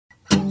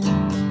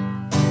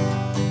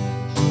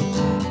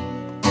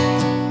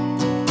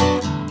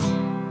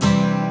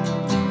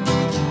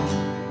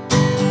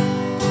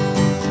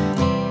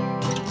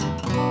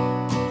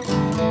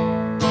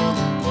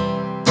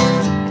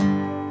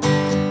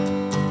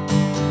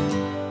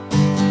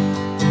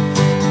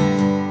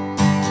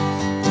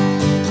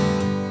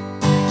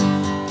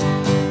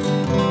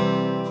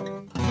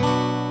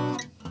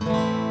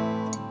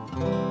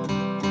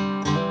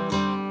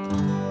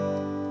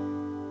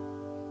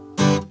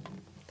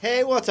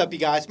Hey, what's up, you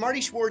guys?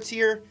 Marty Schwartz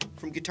here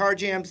from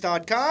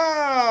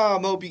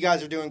GuitarJams.com. Hope you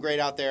guys are doing great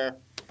out there.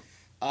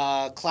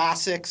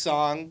 Classic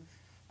song.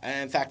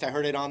 In fact, I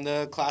heard it on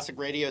the classic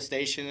radio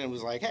station and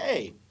was like,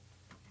 hey,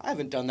 I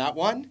haven't done that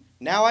one.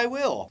 Now I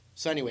will.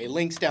 So anyway,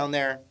 links down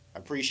there. I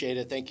appreciate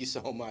it. Thank you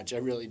so much. I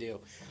really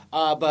do.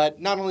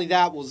 But not only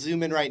that, we'll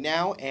zoom in right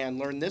now and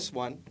learn this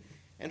one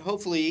and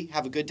hopefully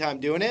have a good time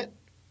doing it.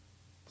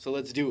 So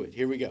let's do it.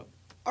 Here we go.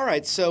 All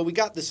right, so we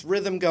got this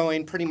rhythm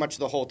going pretty much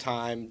the whole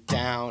time.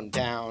 Down,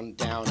 down,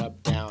 down,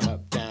 up, down,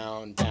 up,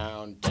 down,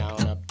 down,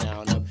 down, up,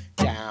 down, up,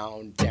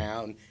 down,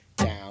 down,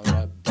 down,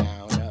 up,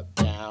 down, up,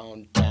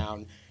 down,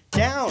 down,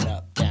 down,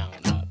 up,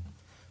 down, up.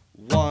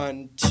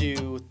 1,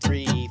 2,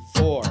 3,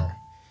 4.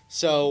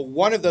 So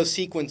one of those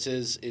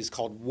sequences is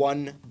called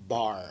one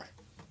bar.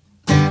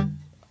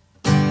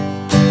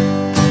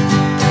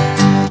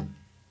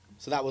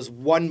 So that was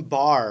one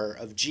bar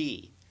of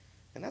G.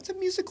 And that's a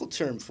musical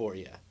term for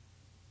you.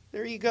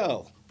 There you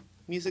go.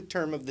 Music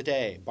term of the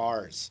day,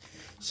 bars.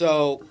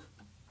 So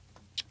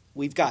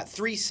we've got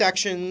 3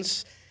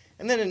 sections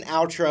and then an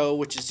outro,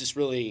 which is just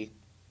really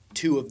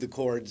 2 of the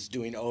chords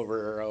doing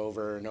over and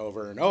over and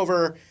over and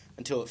over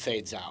until it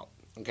fades out.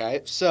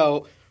 Okay?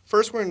 So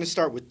first we're going to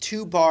start with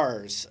 2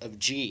 bars of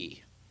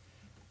G.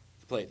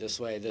 Play it this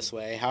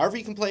way. However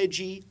you can play a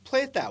G,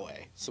 play it that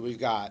way. So we've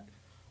got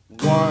 1,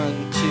 2,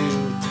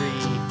 3,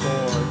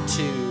 4,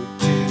 2,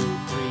 2,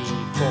 3,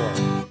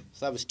 4.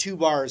 So that was 2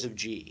 bars of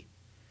G,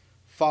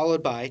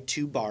 followed by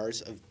 2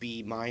 bars of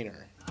B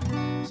minor.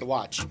 So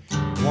watch.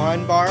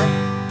 1 bar,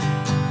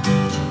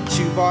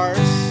 2 bars,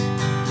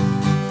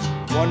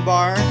 1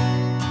 bar,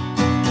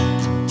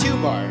 2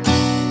 bars.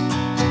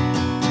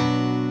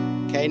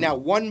 Okay, now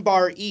 1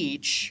 bar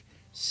each.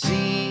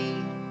 C,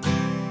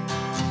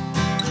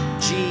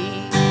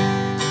 G,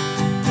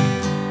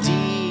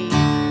 D,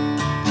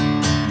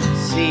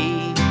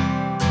 C.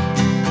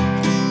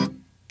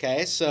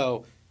 Okay,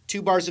 so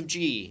 2 bars of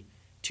G,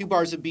 2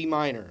 bars of B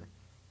minor,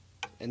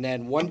 and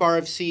then 1 bar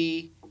of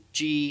C,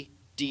 G,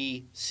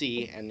 D,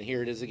 C, and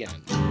here it is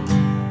again. G,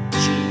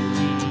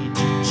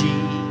 G,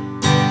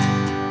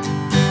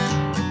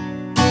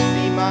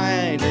 B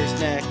minor's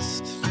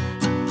next.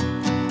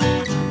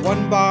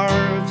 1 bar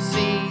of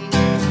C,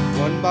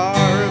 1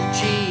 bar of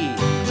G,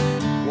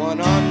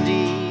 1 on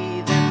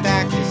D, then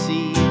back to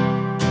C.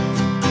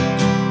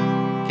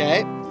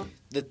 Okay?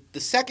 The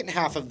second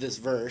half of this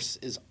verse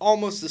is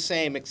almost the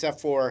same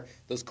except for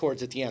those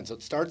chords at the end. So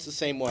it starts the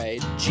same way.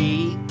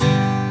 G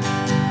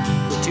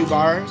for 2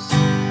 bars.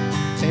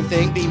 Same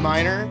thing, B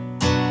minor.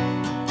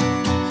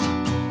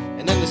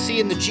 And then the C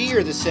and the G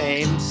are the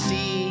same.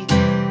 C.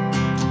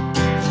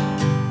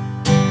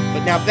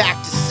 But now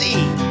back to C.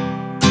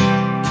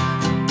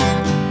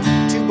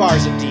 2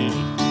 bars of D.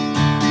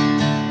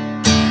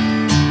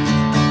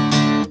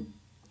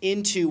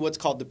 Into what's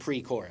called the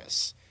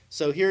pre-chorus.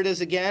 So here it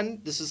is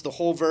again. This is the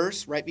whole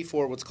verse right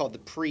before what's called the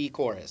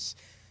pre-chorus.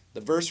 The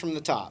verse from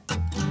the top.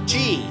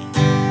 G,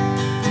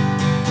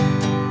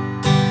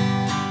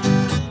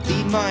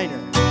 B minor,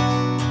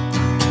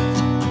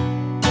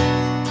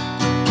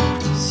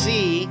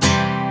 C,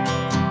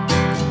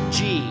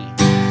 G,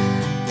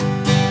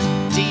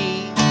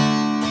 D,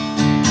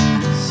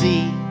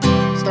 C.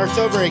 Starts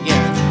over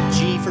again.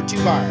 G for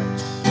 2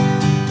 bars.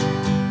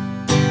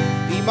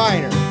 B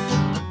minor.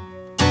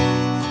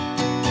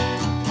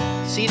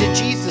 C to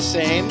G's the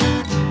same.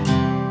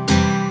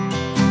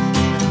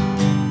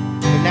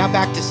 But now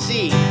back to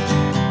C.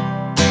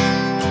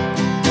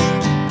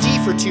 D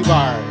for 2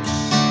 bars.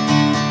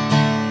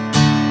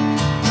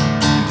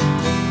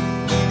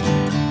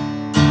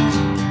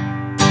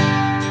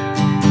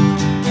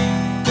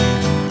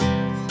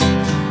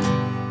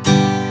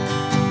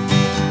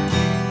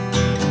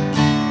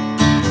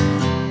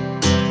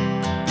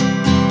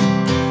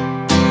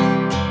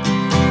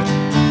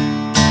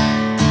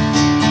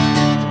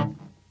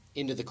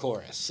 Into the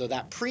chorus. So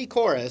that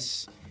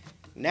pre-chorus,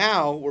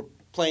 now we're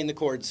playing the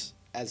chords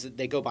as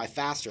they go by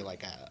faster,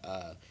 like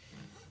a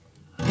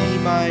A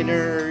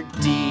minor,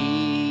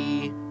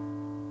 D,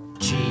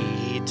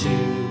 G,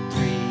 2,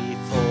 3,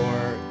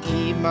 4,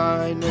 E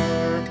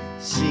minor,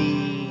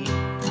 C,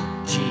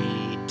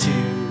 G, 2,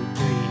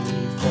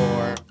 3,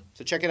 4.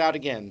 So check it out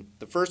again.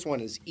 The first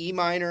one is E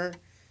minor,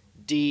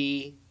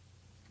 D,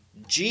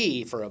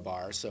 G for a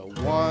bar. So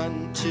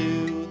 1,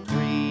 2,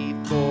 3,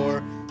 4,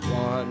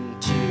 1,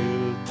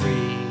 2,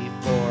 3,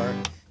 4.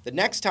 The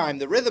next time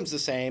the rhythm's the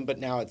same, but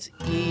now it's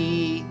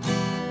E,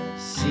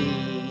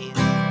 C,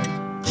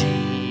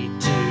 G,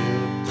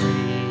 2,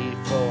 3,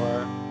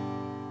 4.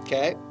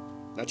 Okay,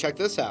 now check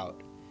this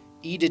out.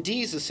 E to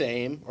D is the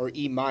same, or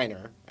E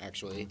minor,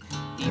 actually.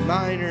 E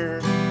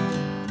minor,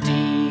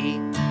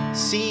 D,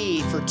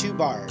 C for 2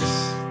 bars.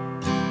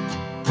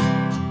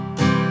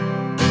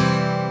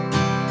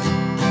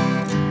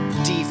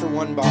 D for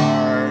 1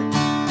 bar.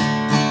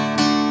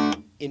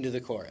 Into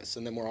the chorus,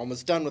 and then we're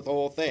almost done with the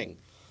whole thing.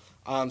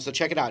 So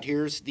check it out.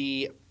 Here's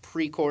the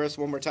pre-chorus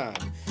one more time.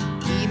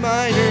 E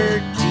minor,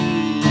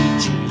 D,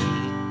 G,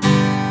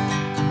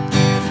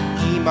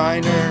 E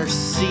minor,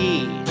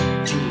 C,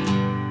 G,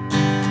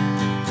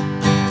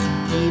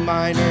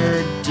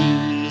 minor,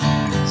 D,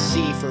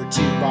 C for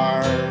 2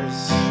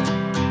 bars,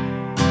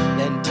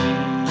 then D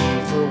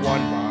for 1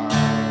 bar.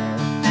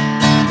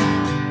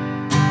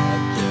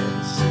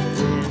 Against the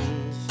wind,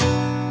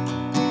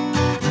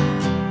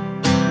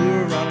 we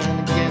were running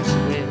against the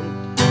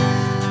wind.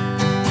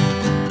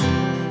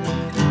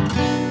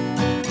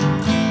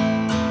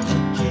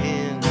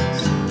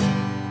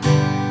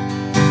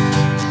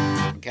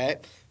 Okay,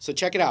 so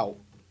check it out.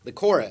 The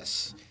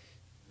chorus.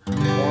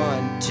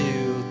 1,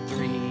 2,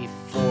 3,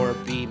 4,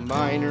 B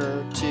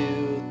minor,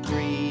 2,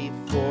 3,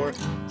 4,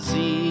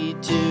 C,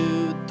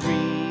 2,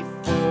 3,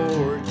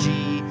 4,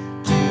 G,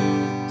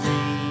 2,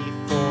 3,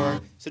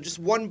 4. So just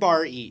 1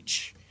 bar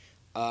each.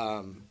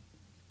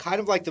 Kind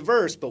of like the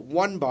verse, but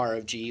 1 bar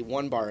of G,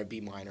 1 bar of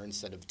B minor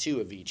instead of 2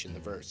 of each in the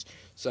verse.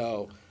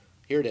 So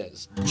here it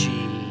is. G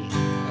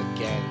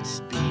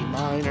against B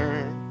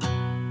minor.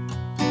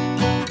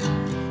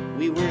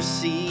 We were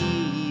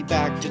C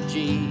back to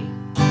G.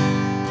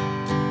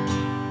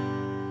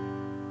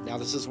 Now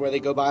this is where they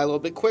go by a little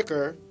bit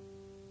quicker.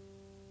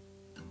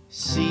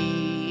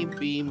 C,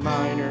 B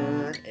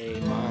minor, A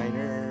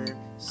minor,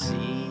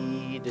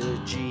 C to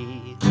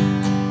G.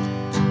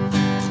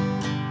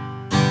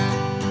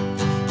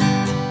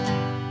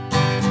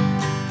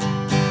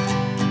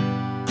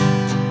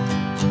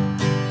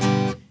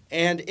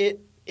 And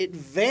it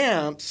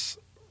vamps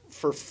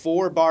for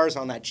 4 bars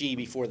on that G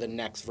before the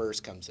next verse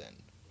comes in.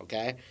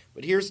 Okay?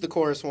 But here's the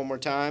chorus one more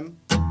time.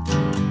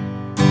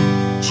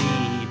 G,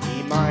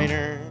 B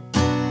minor,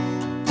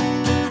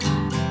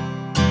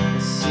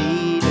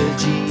 C to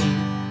G,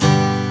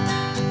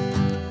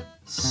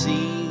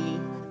 C,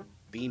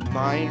 B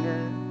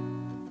minor,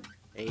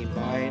 A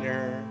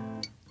minor,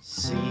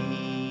 C,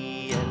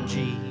 and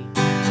G.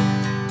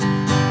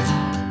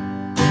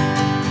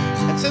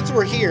 And since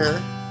we're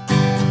here,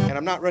 and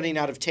I'm not running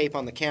out of tape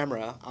on the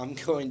camera, I'm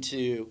going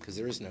to, because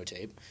there is no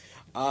tape,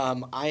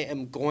 I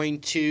am going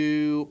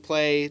to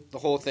play the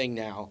whole thing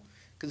now.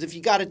 Because if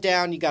you got it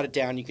down, you got it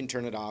down. You can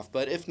turn it off.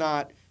 But if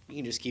not, you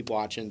can just keep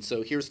watching.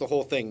 So here's the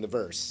whole thing, the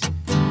verse. 2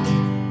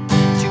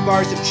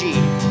 bars of G.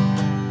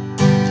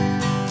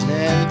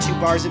 Then 2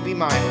 bars of B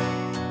minor.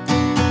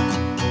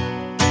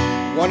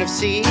 1 of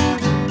C. G.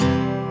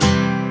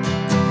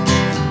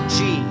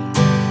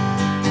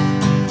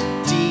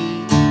 D.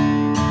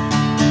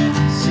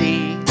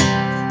 C.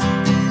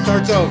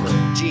 Starts over.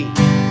 G.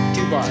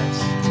 2 bars.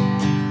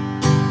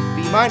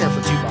 B minor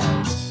for 2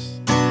 bars.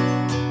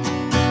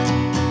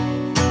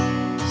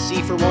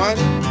 C for 1,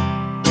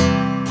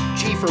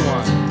 G for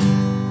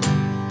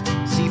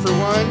 1, C for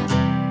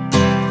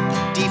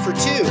 1, D for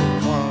 2.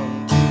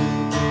 1,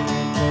 2,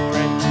 3, 4,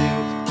 and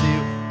 2,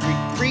 2, 3.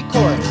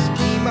 Pre-chorus.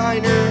 E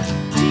minor,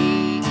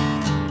 D,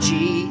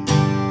 G,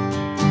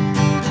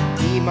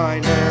 E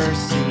minor,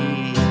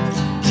 C,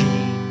 G,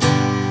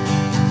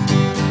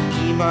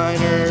 E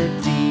minor,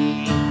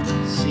 D,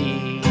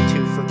 C,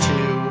 2 for 2.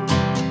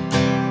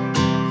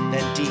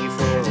 Then D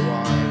for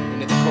 1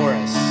 into the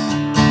chorus.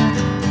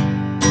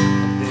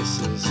 And this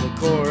is the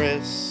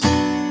chorus.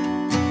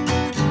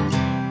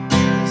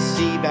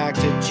 C back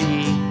to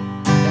G.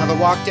 Now the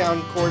walk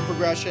down chord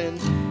progression.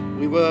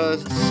 We will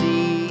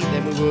C,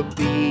 then we will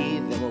B,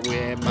 then we will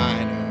A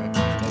minor,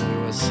 then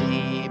we will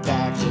C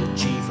back to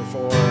G for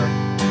 4. 2,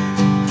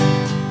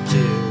 2,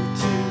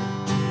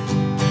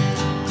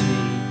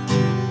 3, 2,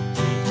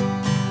 3.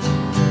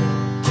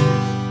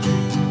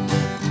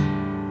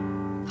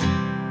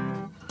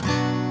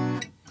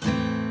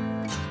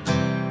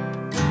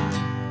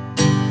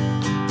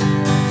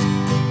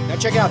 Now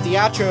check out the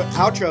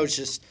outro is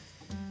just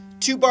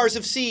 2 bars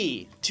of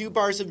C, 2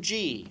 bars of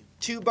G,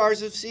 2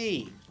 bars of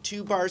C,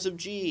 2 bars of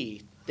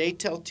G. They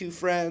tell 2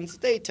 friends,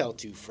 they tell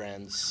 2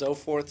 friends, so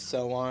forth,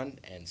 so on,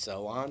 and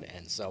so on,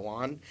 and so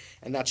on.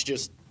 And that's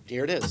just,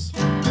 here it is.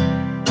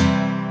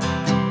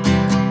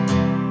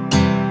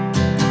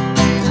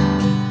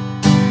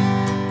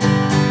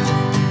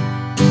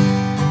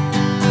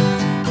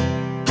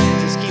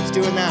 Just keeps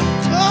doing that.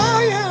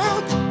 Oh,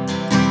 yeah!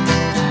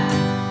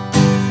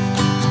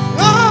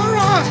 All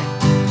right!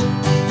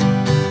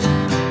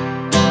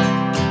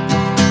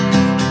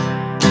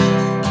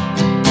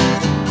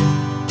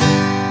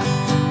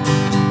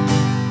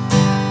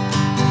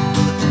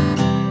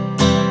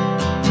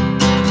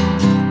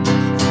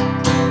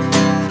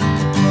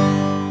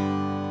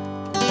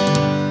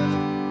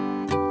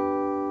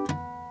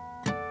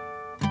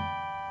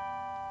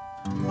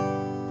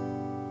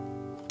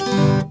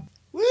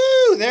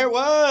 There it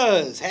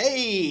was.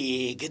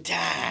 Hey, good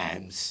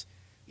times.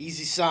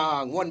 Easy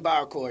song, 1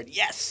 bar chord.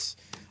 Yes.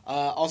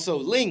 Also,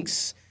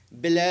 links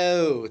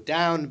below,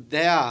 down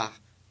there.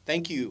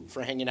 Thank you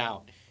for hanging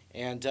out.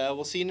 And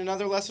we'll see you in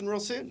another lesson real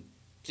soon.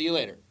 See you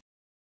later.